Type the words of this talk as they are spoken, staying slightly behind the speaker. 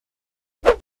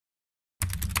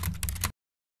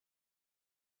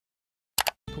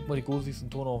mal die gruseligsten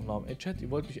Tonaufnahmen. Ey Chat,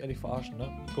 ihr wollt mich ehrlich verarschen, ne?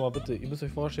 Guck mal bitte, ihr müsst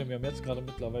euch vorstellen, wir haben jetzt gerade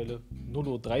mittlerweile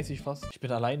 0:30 Uhr fast. Ich bin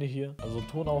alleine hier. Also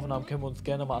Tonaufnahmen können wir uns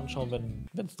gerne mal anschauen,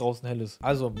 wenn es draußen hell ist.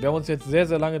 Also, wir haben uns jetzt sehr,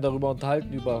 sehr lange darüber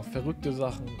unterhalten, über verrückte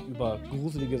Sachen, über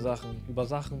gruselige Sachen, über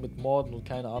Sachen mit Morden und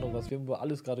keine Ahnung was. Wir haben über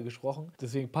alles gerade gesprochen.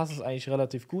 Deswegen passt es eigentlich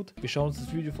relativ gut. Wir schauen uns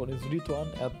das Video von Insolito an.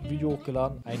 Er hat ein Video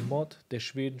hochgeladen. Ein Mord, der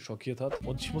Schweden schockiert hat.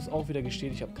 Und ich muss auch wieder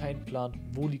gestehen, ich habe keinen Plan,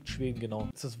 wo liegt Schweden genau.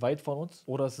 Ist es weit von uns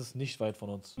oder ist es nicht weit von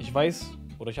uns? Ich weiß,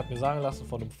 oder ich habe mir sagen lassen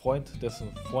von einem Freund, dessen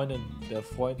Freundin, der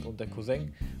Freund und der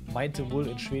Cousin meinte wohl,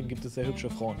 in Schweden gibt es sehr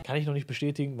hübsche Frauen. Kann ich noch nicht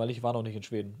bestätigen, weil ich war noch nicht in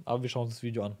Schweden. Aber wir schauen uns das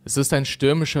Video an. Es ist ein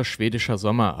stürmischer schwedischer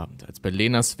Sommerabend, als bei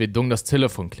Lena Svedung das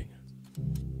Telefon klingelt.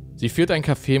 Sie führt ein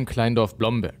Café im Kleindorf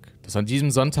Blomberg, das an diesem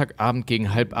Sonntagabend gegen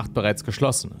 7:30 bereits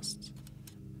geschlossen ist.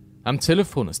 Am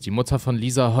Telefon ist die Mutter von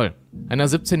Lisa Holm, einer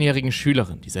 17-jährigen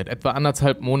Schülerin, die seit etwa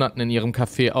 1,5 Monaten in ihrem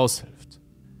Café aushilft.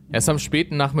 Erst am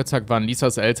späten Nachmittag waren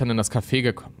Lisas Eltern in das Café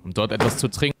gekommen, um dort etwas zu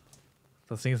trinken.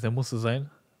 Das Ding ist, der musste sein,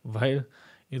 weil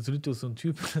Insolito ist so ein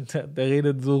Typ, der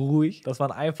redet so ruhig, dass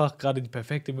man einfach gerade die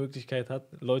perfekte Möglichkeit hat,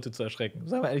 Leute zu erschrecken.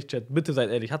 Seid mal ehrlich, Chat, bitte seid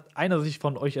ehrlich. Hat einer sich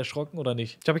von euch erschrocken oder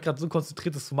nicht? Ich habe mich gerade so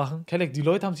konzentriert, das zu machen. Kelleck, die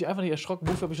Leute haben sich einfach nicht erschrocken.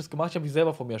 Wofür habe ich das gemacht? Ich habe mich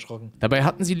selber von mir erschrocken. Dabei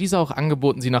hatten sie Lisa auch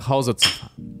angeboten, sie nach Hause zu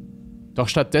fahren. Doch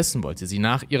stattdessen wollte sie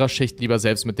nach ihrer Schicht lieber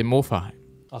selbst mit dem Mofa heim.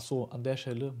 Ach so, an der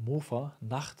Stelle, Mofa,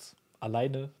 nachts,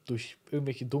 alleine, durch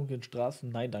irgendwelche dunklen Straßen,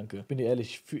 nein danke. Bin dir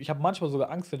ehrlich, ich habe manchmal sogar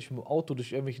Angst, wenn ich mit dem Auto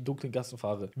durch irgendwelche dunklen Gassen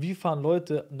fahre. Wie fahren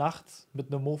Leute nachts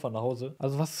mit einem Mofa nach Hause?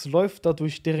 Also was läuft da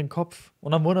durch deren Kopf?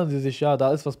 Und dann wundern sie sich, ja,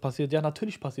 da ist was passiert. Ja,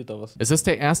 natürlich passiert da was. Es ist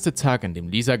der erste Tag, an dem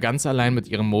Lisa ganz allein mit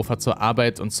ihrem Mofa zur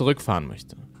Arbeit und zurückfahren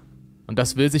möchte. Und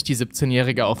das will sich die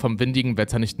 17-Jährige auch vom windigen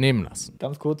Wetter nicht nehmen lassen.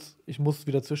 Ganz kurz, ich muss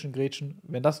wieder zwischengrätschen.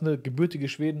 Wenn das eine gebürtige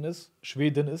Schwedin ist,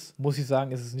 muss ich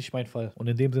sagen, ist es nicht mein Fall. Und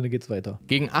in dem Sinne geht's weiter.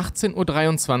 Gegen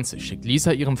 18:23 Uhr schickt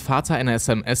Lisa ihrem Vater eine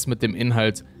SMS mit dem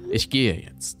Inhalt: Ich gehe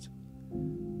jetzt.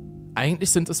 Eigentlich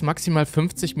sind es maximal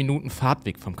 50 Minuten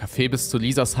Fahrtweg vom Café bis zu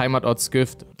Lisas Heimatort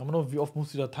Skövde. Aber nur, wie oft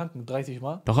muss sie da tanken? 30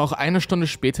 Mal? Doch auch eine Stunde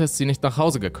später ist sie nicht nach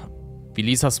Hause gekommen. Wie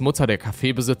Lisas Mutter der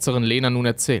Cafébesitzerin Lena nun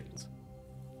erzählt.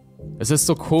 Es ist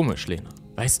so komisch, Lena.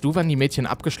 Weißt du, wann die Mädchen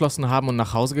abgeschlossen haben und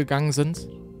nach Hause gegangen sind?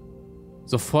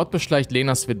 Sofort beschleicht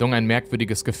Lena Svedung ein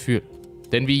merkwürdiges Gefühl.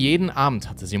 Denn wie jeden Abend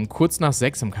hatte sie um kurz nach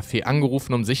 6 im Café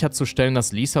angerufen, um sicherzustellen,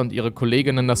 dass Lisa und ihre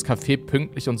Kolleginnen das Café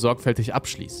pünktlich und sorgfältig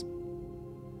abschließen.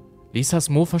 Lisas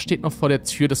Mofa steht noch vor der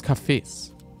Tür des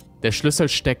Cafés. Der Schlüssel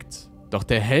steckt, doch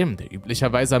der Helm, der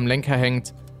üblicherweise am Lenker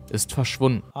hängt, ist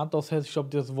verschwunden. Hand aufs Herz, ich glaube,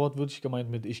 das Wort wird nicht gemeint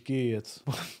mit ich gehe jetzt.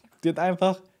 Die hat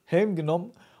einfach Helm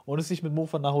genommen und ist nicht mit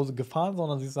Mofa nach Hause gefahren,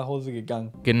 sondern sie ist nach Hause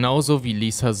gegangen. Genauso wie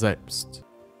Lisa selbst.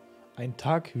 Ein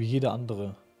Tag wie jeder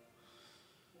andere.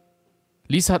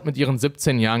 Lisa hat mit ihren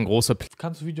 17 Jahren große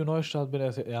Kannst du Video neu starten?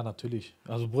 Ja, natürlich.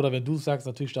 Also Bruder, wenn du es sagst,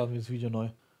 natürlich starten wir das Video neu.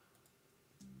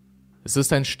 Es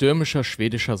ist ein stürmischer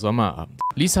schwedischer Sommerabend.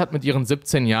 Lisa hat mit ihren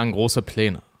 17 Jahren große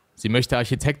Pläne. Sie möchte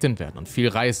Architektin werden und viel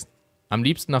reisen. Am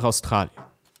liebsten nach Australien.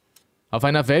 Auf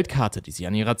einer Weltkarte, die sie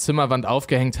an ihrer Zimmerwand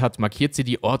aufgehängt hat, markiert sie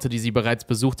die Orte, die sie bereits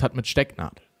besucht hat, mit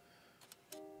Stecknadel.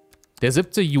 Der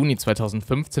 7. Juni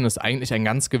 2015 ist eigentlich ein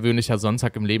ganz gewöhnlicher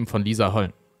Sonntag im Leben von Lisa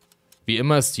Holm. Wie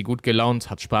immer ist sie gut gelaunt,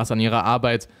 hat Spaß an ihrer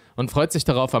Arbeit und freut sich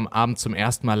darauf, am Abend zum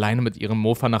ersten Mal alleine mit ihrem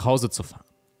Mofa nach Hause zu fahren.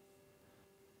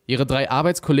 Ihre 3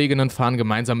 Arbeitskolleginnen fahren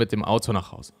gemeinsam mit dem Auto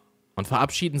nach Hause und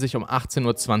verabschieden sich um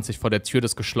 18:20 Uhr vor der Tür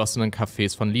des geschlossenen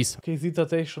Cafés von Lisa. Okay, sieht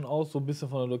tatsächlich schon aus, so ein bisschen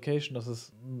von der Location, dass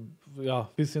es ja, ein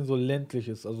bisschen so ländlich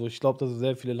ist. Also ich glaube, das sind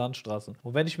sehr viele Landstraßen.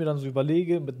 Und wenn ich mir dann so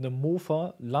überlege, mit einem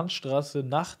Mofa, Landstraße,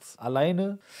 nachts,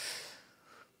 alleine,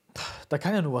 da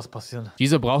kann ja nur was passieren.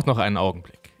 Diese braucht noch einen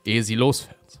Augenblick, ehe sie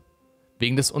losfährt.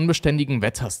 Wegen des unbeständigen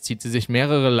Wetters zieht sie sich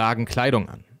mehrere Lagen Kleidung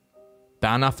an.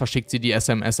 Danach verschickt sie die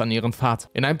SMS an ihren Vater.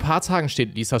 In ein paar Tagen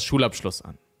steht Lisas Schulabschluss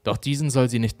an. Doch diesen soll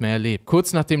sie nicht mehr erleben.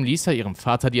 Kurz nachdem Lisa ihrem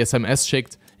Vater die SMS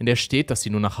schickt, in der steht, dass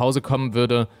sie nur nach Hause kommen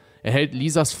würde, erhält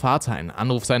Lisas Vater einen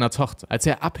Anruf seiner Tochter. Als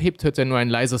er abhebt, hört er nur ein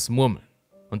leises Murmeln.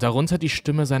 Und darunter die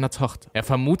Stimme seiner Tochter. Er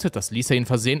vermutet, dass Lisa ihn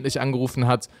versehentlich angerufen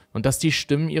hat und dass die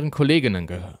Stimmen ihren Kolleginnen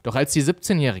gehören. Doch als die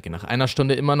 17-Jährige nach einer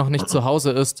Stunde immer noch nicht zu Hause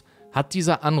ist, hat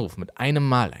dieser Anruf mit einem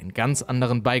Mal einen ganz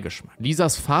anderen Beigeschmack.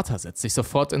 Lisas Vater setzt sich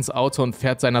sofort ins Auto und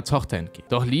fährt seiner Tochter entgegen.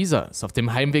 Doch Lisa ist auf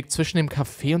dem Heimweg zwischen dem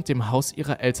Café und dem Haus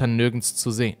ihrer Eltern nirgends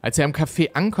zu sehen. Als er am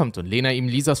Café ankommt und Lena ihm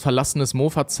Lisas verlassenes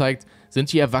Mofa zeigt,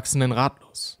 sind die Erwachsenen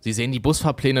ratlos. Sie sehen die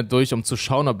Busfahrpläne durch, um zu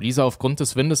schauen, ob Lisa aufgrund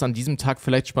des Windes an diesem Tag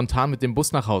vielleicht spontan mit dem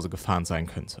Bus nach Hause gefahren sein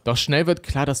könnte. Doch schnell wird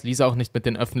klar, dass Lisa auch nicht mit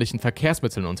den öffentlichen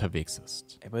Verkehrsmitteln unterwegs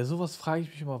ist. Ey, bei sowas frage ich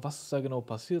mich immer, was ist da genau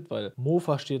passiert, weil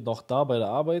Mofa steht noch da bei der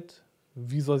Arbeit.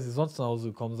 wie soll sie sonst nach Hause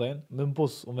gekommen sein? Mit dem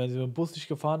Bus. Und wenn sie mit dem Bus nicht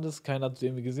gefahren ist, keiner hat sie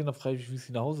irgendwie gesehen, dann frage ich mich, wie ist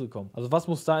sie nach Hause gekommen? Also was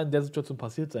muss da in der Situation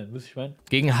passiert sein? Wisst ihr, ich meine?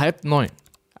 Gegen 8:30,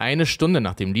 eine Stunde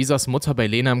nachdem Lisas Mutter bei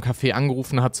Lena im Café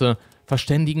angerufen hatte,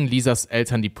 verständigen Lisas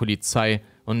Eltern die Polizei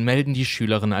und melden die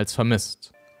Schülerin als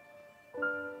vermisst.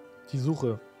 Die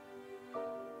Suche.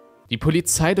 Die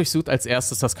Polizei durchsucht als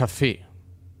erstes das Café.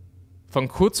 Von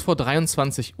kurz vor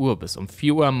 23 Uhr bis um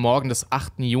 4 Uhr am Morgen des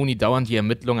 8. Juni dauern die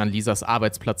Ermittlungen an Lisas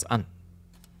Arbeitsplatz an.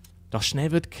 Doch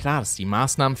schnell wird klar, dass die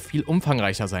Maßnahmen viel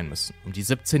umfangreicher sein müssen, um die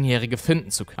 17-Jährige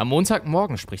finden zu können. Am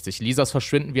Montagmorgen spricht sich Lisas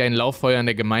Verschwinden wie ein Lauffeuer in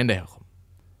der Gemeinde herum.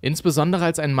 Insbesondere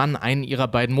als ein Mann einen ihrer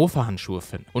beiden Mofa-Handschuhe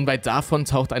findet. Unweit davon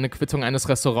taucht eine Quittung eines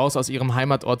Restaurants aus ihrem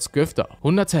Heimatort Skövde auf.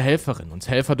 Hunderte Helferinnen und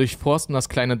Helfer durchforsten das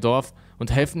kleine Dorf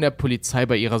und helfen der Polizei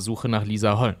bei ihrer Suche nach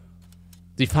Lisa Holm.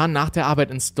 Sie fahren nach der Arbeit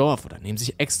ins Dorf oder nehmen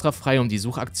sich extra frei, um die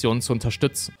Suchaktionen zu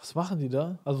unterstützen. Was machen die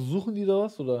da? Also suchen die da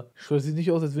was? Oder? Ich weiß, sieht nicht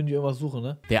aus, als würden die irgendwas suchen,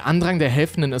 ne? Der Andrang der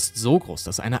Helfenden ist so groß,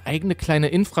 dass eine eigene kleine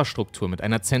Infrastruktur mit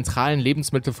einer zentralen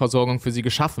Lebensmittelversorgung für sie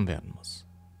geschaffen werden muss.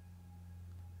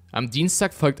 Am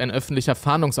Dienstag folgt ein öffentlicher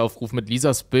Fahndungsaufruf mit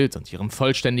Lisas Bild und ihrem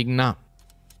vollständigen Namen.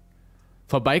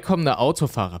 Vorbeikommende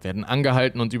Autofahrer werden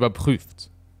angehalten und überprüft.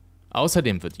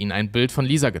 Außerdem wird ihnen ein Bild von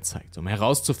Lisa gezeigt, um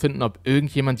herauszufinden, ob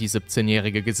irgendjemand die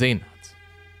 17-Jährige gesehen hat.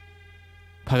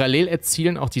 Parallel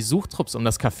erzielen auch die Suchtrupps um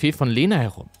das Café von Lena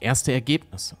herum erste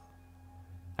Ergebnisse.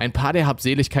 Ein paar der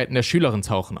Habseligkeiten der Schülerin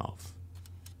tauchen auf.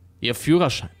 Ihr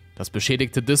Führerschein, das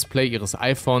beschädigte Display ihres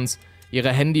iPhones,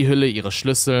 ihre Handyhülle, ihre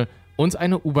Schlüssel und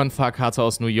eine U-Bahn-Fahrkarte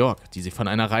aus New York, die sie von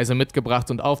einer Reise mitgebracht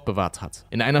und aufbewahrt hat.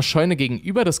 In einer Scheune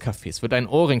gegenüber des Cafés wird ein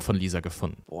Ohrring von Lisa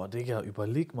gefunden. Boah, Digga,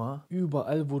 überleg mal.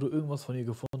 Überall wurde irgendwas von ihr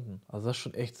gefunden. Also das ist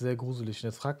schon echt sehr gruselig. Und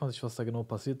jetzt fragt man sich, was da genau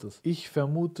passiert ist. Ich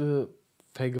vermute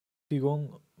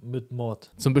Vergewaltigung mit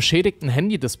Mord. Zum beschädigten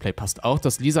Handy-Display passt auch,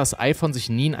 dass Lisas iPhone sich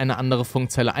nie in eine andere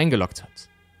Funkzelle eingeloggt hat.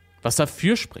 Was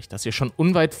dafür spricht, dass ihr schon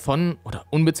unweit von oder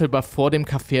unmittelbar vor dem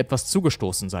Café etwas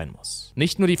zugestoßen sein muss.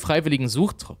 Nicht nur die freiwilligen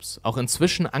Suchtrupps, auch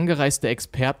inzwischen angereiste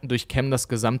Experten durchkämmen das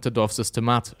gesamte Dorf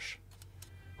systematisch.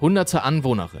 Hunderte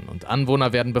Anwohnerinnen und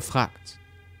Anwohner werden befragt.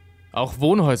 Auch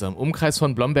Wohnhäuser im Umkreis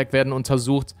von Blomberg werden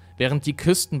untersucht, während die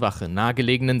Küstenwache in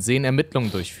nahegelegenen Seen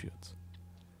Ermittlungen durchführt.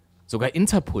 Sogar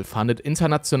Interpol fahndet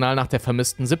international nach der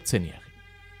vermissten 17-Jährigen.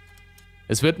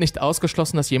 Es wird nicht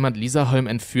ausgeschlossen, dass jemand Lisa Holm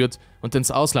entführt und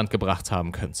ins Ausland gebracht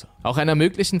haben könnte. Auch einer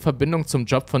möglichen Verbindung zum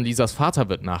Job von Lisas Vater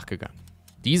wird nachgegangen.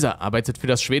 Dieser arbeitet für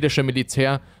das schwedische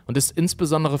Militär und ist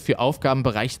insbesondere für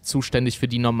Aufgabenbereiche zuständig, für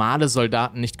die normale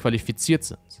Soldaten nicht qualifiziert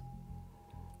sind.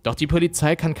 Doch die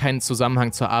Polizei kann keinen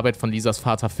Zusammenhang zur Arbeit von Lisas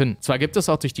Vater finden. Zwar gibt es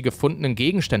auch durch die gefundenen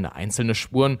Gegenstände einzelne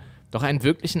Spuren, doch einen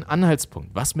wirklichen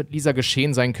Anhaltspunkt, was mit Lisa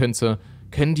geschehen sein könnte,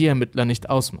 können die Ermittler nicht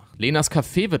ausmachen. Lenas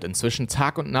Café wird inzwischen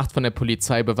Tag und Nacht von der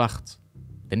Polizei bewacht.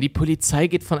 Denn die Polizei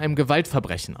geht von einem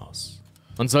Gewaltverbrechen aus.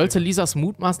 Und sollte Lisas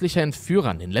mutmaßlicher Entführer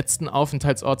an den letzten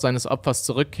Aufenthaltsort seines Opfers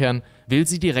zurückkehren, will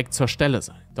sie direkt zur Stelle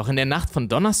sein. Doch in der Nacht von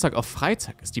Donnerstag auf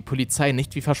Freitag ist die Polizei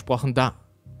nicht wie versprochen da.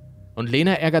 Und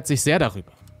Lena ärgert sich sehr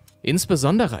darüber.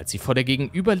 Insbesondere, als sie vor der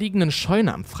gegenüberliegenden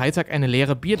Scheune am Freitag eine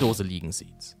leere Bierdose liegen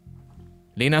sieht.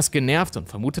 Lena ist genervt und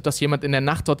vermutet, dass jemand in der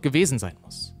Nacht dort gewesen sein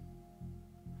muss.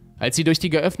 Als sie durch die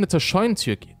geöffnete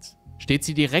Scheunentür geht, steht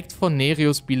sie direkt vor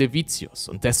Nerius Bilevicius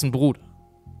und dessen Bruder.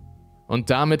 Und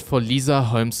damit vor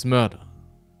Lisa Holms Mörder.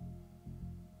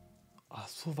 Ach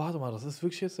so, warte mal, das ist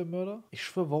wirklich jetzt der Mörder? Ich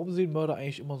schwöre, warum sehen Mörder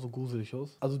eigentlich immer so gruselig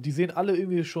aus? Also die sehen alle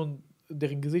irgendwie schon,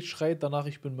 deren Gesicht schreit danach,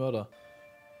 ich bin Mörder.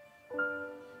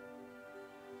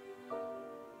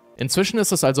 Inzwischen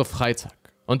ist es also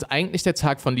Freitag und eigentlich der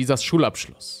Tag von Lisas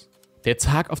Schulabschluss. Der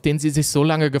Tag, auf den sie sich so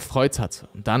lange gefreut hatte,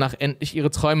 um danach endlich ihre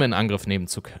Träume in Angriff nehmen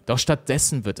zu können. Doch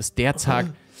stattdessen wird es der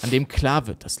Tag, an dem klar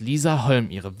wird, dass Lisa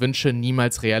Holm ihre Wünsche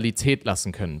niemals Realität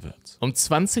lassen können wird. Um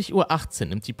 20:18 Uhr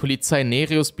nimmt die Polizei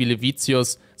Nerius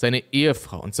Bilevicius, seine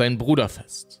Ehefrau und seinen Bruder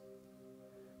fest.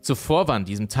 Zuvor war an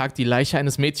diesem Tag die Leiche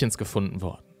eines Mädchens gefunden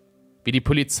worden. Wie die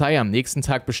Polizei am nächsten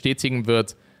Tag bestätigen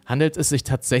wird, handelt es sich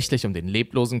tatsächlich um den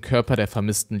leblosen Körper der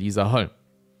vermissten Lisa Holm.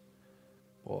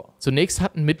 Zunächst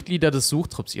hatten Mitglieder des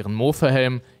Suchtrupps ihren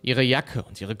Mofa-Helm, ihre Jacke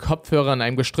und ihre Kopfhörer in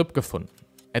einem Gestrüpp gefunden,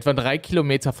 etwa 3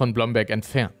 Kilometer von Blomberg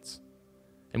entfernt.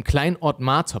 Im kleinen Ort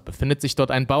Martop befindet sich dort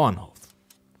ein Bauernhof,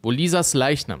 wo Lisas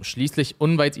Leichnam schließlich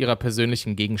unweit ihrer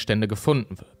persönlichen Gegenstände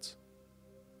gefunden wird.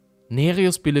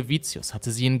 Nerius Bilevicius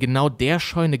hatte sie in genau der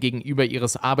Scheune gegenüber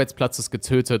ihres Arbeitsplatzes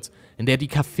getötet, in der die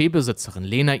Kaffeebesitzerin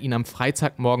Lena ihn am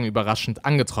Freitagmorgen überraschend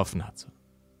angetroffen hatte.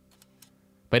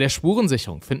 Bei der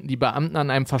Spurensicherung finden die Beamten an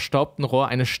einem verstaubten Rohr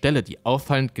eine Stelle, die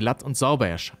auffallend glatt und sauber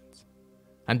erscheint.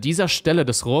 An dieser Stelle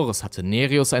des Rohres hatte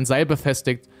Nerius ein Seil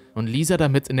befestigt und Lisa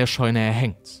damit in der Scheune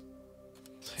erhängt.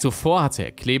 Zuvor hatte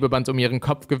er Klebeband um ihren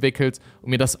Kopf gewickelt,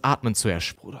 um ihr das Atmen zu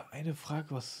erschweren. Bruder, eine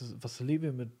Frage, was leben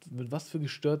wir mit was für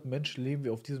gestörten Menschen leben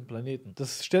wir auf diesem Planeten?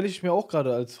 Das stelle ich mir auch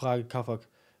gerade als Frage, Kafak.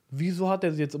 Wieso hat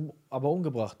er sie jetzt aber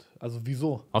umgebracht? Also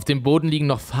wieso? Auf dem Boden liegen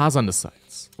noch Fasern des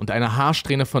Seils und eine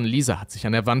Haarsträhne von Lisa hat sich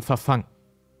an der Wand verfangen.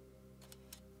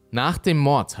 Nach dem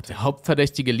Mord hat der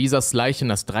Hauptverdächtige Lisas Leiche in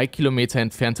das 3 Kilometer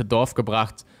entfernte Dorf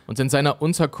gebracht und in seiner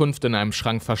Unterkunft in einem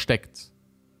Schrank versteckt.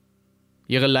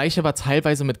 Ihre Leiche war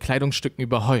teilweise mit Kleidungsstücken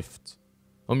überhäuft.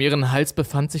 Um ihren Hals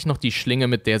befand sich noch die Schlinge,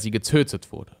 mit der sie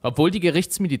getötet wurde. Obwohl die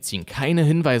Gerichtsmedizin keine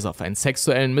Hinweise auf einen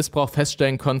sexuellen Missbrauch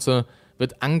feststellen konnte,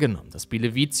 wird angenommen, dass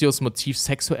Bilevicius Motiv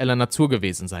sexueller Natur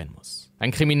gewesen sein muss.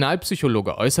 Ein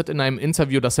Kriminalpsychologe äußert in einem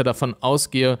Interview, dass er davon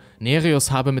ausgehe, Nereus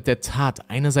habe mit der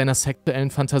Tat eine seiner sexuellen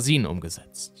Fantasien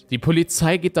umgesetzt. Die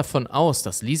Polizei geht davon aus,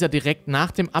 dass Lisa direkt nach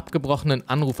dem abgebrochenen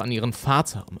Anruf an ihren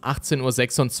Vater um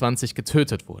 18:26 Uhr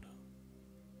getötet wurde.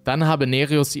 Dann habe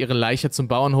Nereus ihre Leiche zum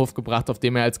Bauernhof gebracht, auf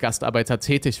dem er als Gastarbeiter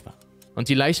tätig war, und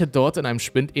die Leiche dort in einem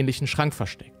spindähnlichen Schrank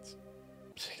versteckt.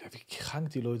 Wie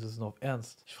krank die Leute sind, auf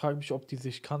Ernst. Ich frage mich, ob die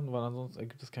sich kannten, weil ansonsten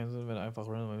ergibt es keinen Sinn, wenn er einfach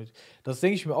random. Das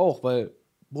denke ich mir auch, weil,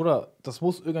 Bruder, das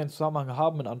muss irgendeinen Zusammenhang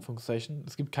haben, in Anführungszeichen.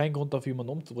 Es gibt keinen Grund dafür,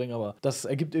 jemanden umzubringen, aber das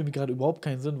ergibt irgendwie gerade überhaupt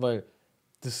keinen Sinn, weil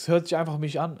das hört sich einfach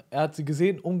mich an. Er hat sie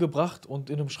gesehen, umgebracht und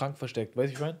in einem Schrank versteckt. Weißt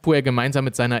du, ich meine? Fuhr er gemeinsam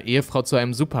mit seiner Ehefrau zu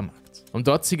einem Supermarkt, um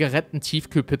dort Zigaretten,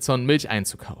 Tiefkühlpizza und Milch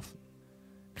einzukaufen.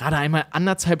 Gerade einmal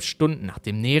 1,5 Stunden,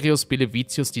 nachdem Nereus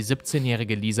Bilevicius die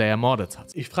 17-jährige Lisa ermordet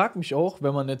hat. Ich frage mich auch,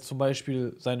 wenn man jetzt zum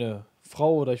Beispiel seine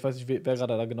Frau oder ich weiß nicht, wer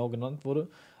gerade da genau genannt wurde,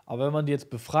 aber wenn man die jetzt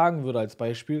befragen würde als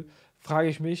Beispiel, frage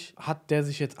ich mich, hat der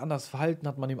sich jetzt anders verhalten?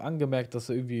 Hat man ihm angemerkt, dass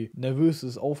er irgendwie nervös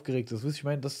ist, aufgeregt ist? Wisst ihr, ich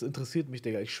meine, das interessiert mich,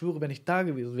 Digga. Ich schwöre, wenn ich da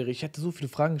gewesen wäre, ich hätte so viele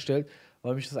Fragen gestellt,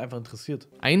 weil mich das einfach interessiert.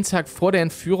 Einen Tag vor der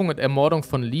Entführung und Ermordung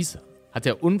von Lisa hat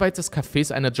er unweit des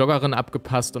Cafés eine Joggerin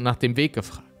abgepasst und nach dem Weg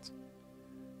gefragt.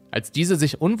 Als diese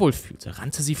sich unwohl fühlte,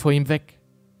 rannte sie vor ihm weg.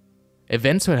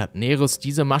 Eventuell hat Nereus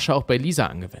diese Masche auch bei Lisa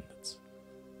angewendet.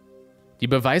 Die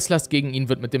Beweislast gegen ihn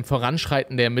wird mit dem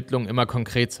Voranschreiten der Ermittlungen immer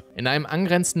konkreter. In einem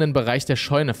angrenzenden Bereich der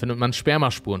Scheune findet man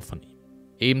Spermaspuren von ihm,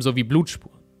 ebenso wie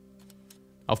Blutspuren.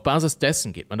 Auf Basis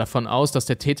dessen geht man davon aus, dass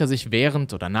der Täter sich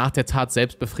während oder nach der Tat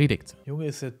selbst befriedigte. Junge,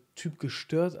 ist der Typ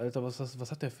gestört, Alter? Was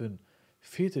hat der für ein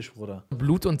Fetisch, Bruder?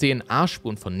 Blut- und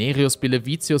DNA-Spuren von Nereus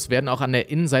Bilevicius werden auch an der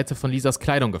Innenseite von Lisas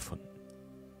Kleidung gefunden.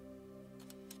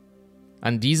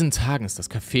 An diesen Tagen ist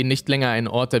das Café nicht länger ein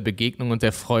Ort der Begegnung und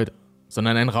der Freude,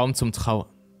 sondern ein Raum zum Trauern.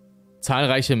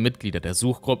 Zahlreiche Mitglieder der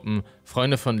Suchgruppen,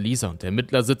 Freunde von Lisa und der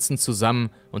Ermittler sitzen zusammen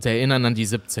und erinnern an die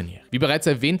 17-Jährige. Wie bereits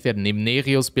erwähnt, werden neben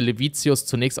Nereus Bilevicius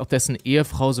zunächst auch dessen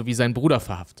Ehefrau sowie sein Bruder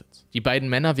verhaftet. Die beiden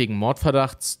Männer wegen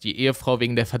Mordverdachts, die Ehefrau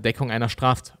wegen der Verdeckung einer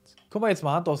Straftat. Guck mal jetzt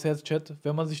mal Hand aufs Herz, Chat.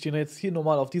 Wenn man sich den jetzt hier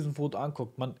normal auf diesem Foto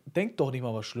anguckt, man denkt doch nicht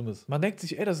mal was Schlimmes. Man denkt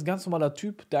sich, ey, das ist ein ganz normaler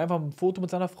Typ, der einfach ein Foto mit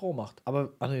seiner Frau macht.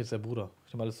 Aber, ne, jetzt der Bruder.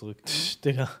 Ich nehme alles zurück.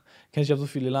 Digga, ich habe so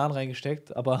viel Elan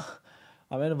reingesteckt, aber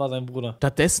am Ende war sein Bruder.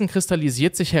 Stattdessen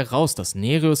kristallisiert sich heraus, dass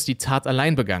Nereus die Tat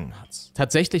allein begangen hat.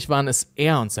 Tatsächlich waren es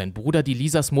er und sein Bruder, die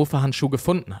Lisas Mofa-Handschuh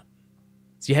gefunden hatten.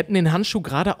 Sie hätten den Handschuh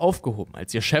gerade aufgehoben,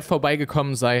 als ihr Chef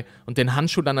vorbeigekommen sei und den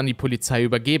Handschuh dann an die Polizei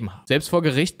übergeben hat. Selbst vor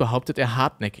Gericht behauptet er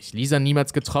hartnäckig, Lisa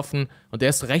niemals getroffen und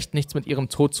erst recht nichts mit ihrem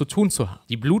Tod zu tun zu haben.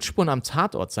 Die Blutspuren am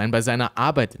Tatort seien bei seiner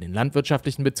Arbeit in den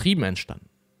landwirtschaftlichen Betrieben entstanden.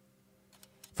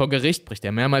 Vor Gericht bricht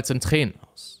er mehrmals in Tränen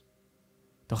aus.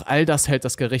 Doch all das hält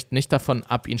das Gericht nicht davon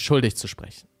ab, ihn schuldig zu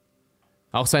sprechen.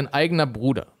 Auch sein eigener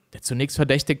Bruder, der zunächst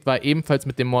verdächtigt war, ebenfalls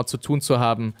mit dem Mord zu tun zu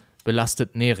haben,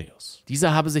 belastet Nereus.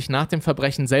 Dieser habe sich nach dem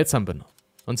Verbrechen seltsam benommen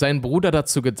und seinen Bruder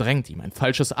dazu gedrängt, ihm ein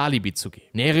falsches Alibi zu geben.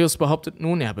 Nereus behauptet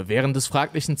nun, er habe während des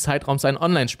fraglichen Zeitraums ein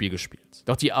Online-Spiel gespielt.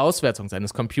 Doch die Auswertung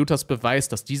seines Computers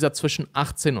beweist, dass dieser zwischen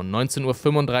 18 und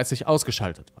 19:35 Uhr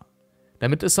ausgeschaltet war.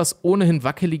 Damit ist das ohnehin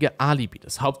wackelige Alibi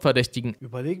des Hauptverdächtigen.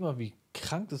 Überleg mal, wie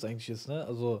krank das eigentlich ist, ne?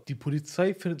 Also, die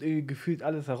Polizei findet irgendwie gefühlt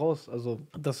alles heraus. Also,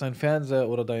 dass dein Fernseher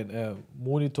oder dein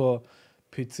Monitor,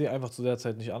 PC einfach zu der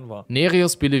Zeit nicht an war.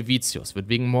 Nereus Bilevicius wird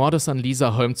wegen Mordes an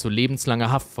Lisa Holm zu lebenslanger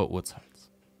Haft verurteilt.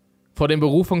 Vor dem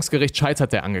Berufungsgericht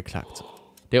scheitert der Angeklagte.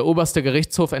 Der oberste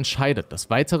Gerichtshof entscheidet, dass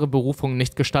weitere Berufungen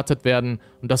nicht gestattet werden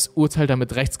und das Urteil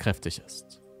damit rechtskräftig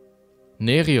ist.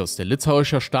 Nereus, der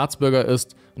litauischer Staatsbürger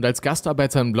ist und als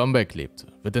Gastarbeiter in Blomberg lebte,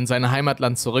 wird in sein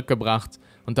Heimatland zurückgebracht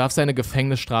und darf seine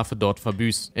Gefängnisstrafe dort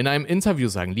verbüßen. In einem Interview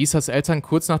sagen Lisas Eltern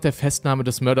kurz nach der Festnahme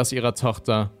des Mörders ihrer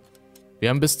Tochter: Wir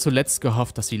haben bis zuletzt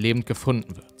gehofft, dass sie lebend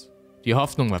gefunden wird. Die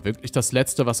Hoffnung war wirklich das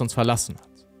Letzte, was uns verlassen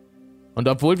hat. Und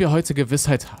obwohl wir heute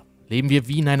Gewissheit haben, leben wir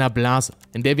wie in einer Blase,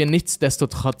 in der wir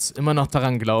nichtsdestotrotz immer noch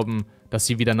daran glauben, dass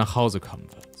sie wieder nach Hause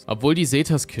kommen wird. Obwohl die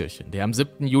Setherskirche, in der am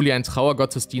 7. Juli ein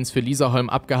Trauergottesdienst für Lisa Holm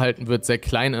abgehalten wird, sehr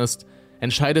klein ist,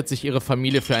 entscheidet sich ihre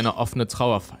Familie für eine offene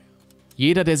Trauerfeier.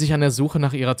 Jeder, der sich an der Suche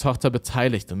nach ihrer Tochter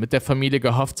beteiligt und mit der Familie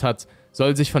gehofft hat,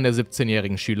 soll sich von der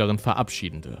 17-jährigen Schülerin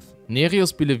verabschieden dürfen.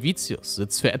 Nerijus Bilevicius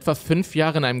sitzt für etwa 5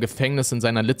 Jahre in einem Gefängnis in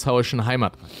seiner litauischen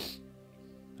Heimat ein.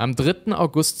 Am 3.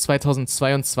 August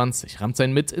 2022 rammt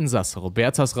sein Mitinsasse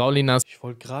Robertas Raulinas, Ich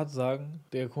wollte gerade sagen,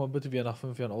 der, guck mal bitte, wie er nach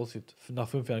 5 Jahren aussieht. Nach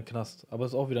 5 Jahren Knast. Aber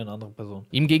ist auch wieder eine andere Person.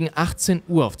 ihm gegen 18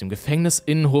 Uhr auf dem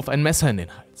Gefängnisinnenhof ein Messer in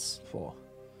den Hals. Boah.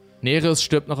 Nerijus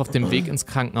stirbt noch auf dem Weg ins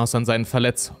Krankenhaus an seinen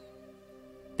Verletzungen.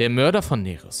 Der Mörder von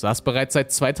Nerijus saß bereits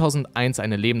seit 2001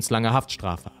 eine lebenslange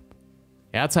Haftstrafe ab.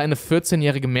 Er hatte eine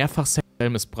 14-Jährige mehrfach sexuell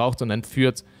missbraucht und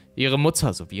entführt, ihre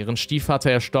Mutter sowie ihren Stiefvater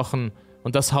erstochen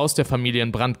und das Haus der Familie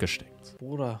in Brand gesteckt.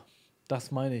 Bruder,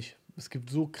 das meine ich. Es gibt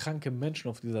so kranke Menschen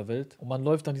auf dieser Welt. Und man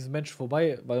läuft an diesen Menschen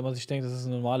vorbei, weil man sich denkt, das ist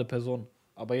eine normale Person.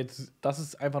 Aber jetzt, das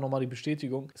ist einfach nochmal die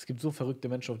Bestätigung. Es gibt so verrückte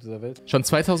Menschen auf dieser Welt. Schon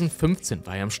 2015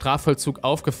 war er im Strafvollzug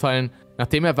aufgefallen,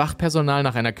 nachdem er Wachpersonal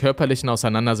nach einer körperlichen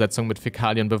Auseinandersetzung mit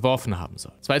Fäkalien beworfen haben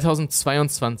soll.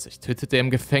 2022 tötete er im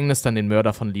Gefängnis dann den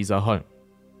Mörder von Lisa Holm.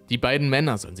 Die beiden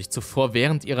Männer sollen sich zuvor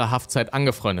während ihrer Haftzeit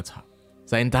angefreundet haben,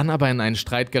 seien dann aber in einen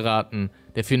Streit geraten,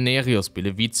 der für Nerijus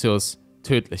Bilevicius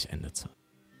tödlich endete.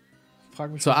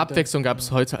 Zur Abwechslung gab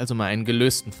es heute also mal einen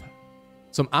gelösten Fall.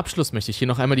 Zum Abschluss möchte ich hier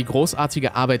noch einmal die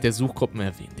großartige Arbeit der Suchgruppen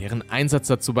erwähnen, deren Einsatz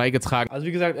dazu beigetragen hat. Also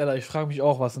wie gesagt, Alter, ich frage mich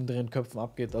auch, was in deren Köpfen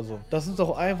abgeht. Also, das sind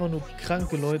doch einfach nur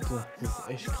kranke Leute. Das ist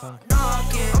echt krank.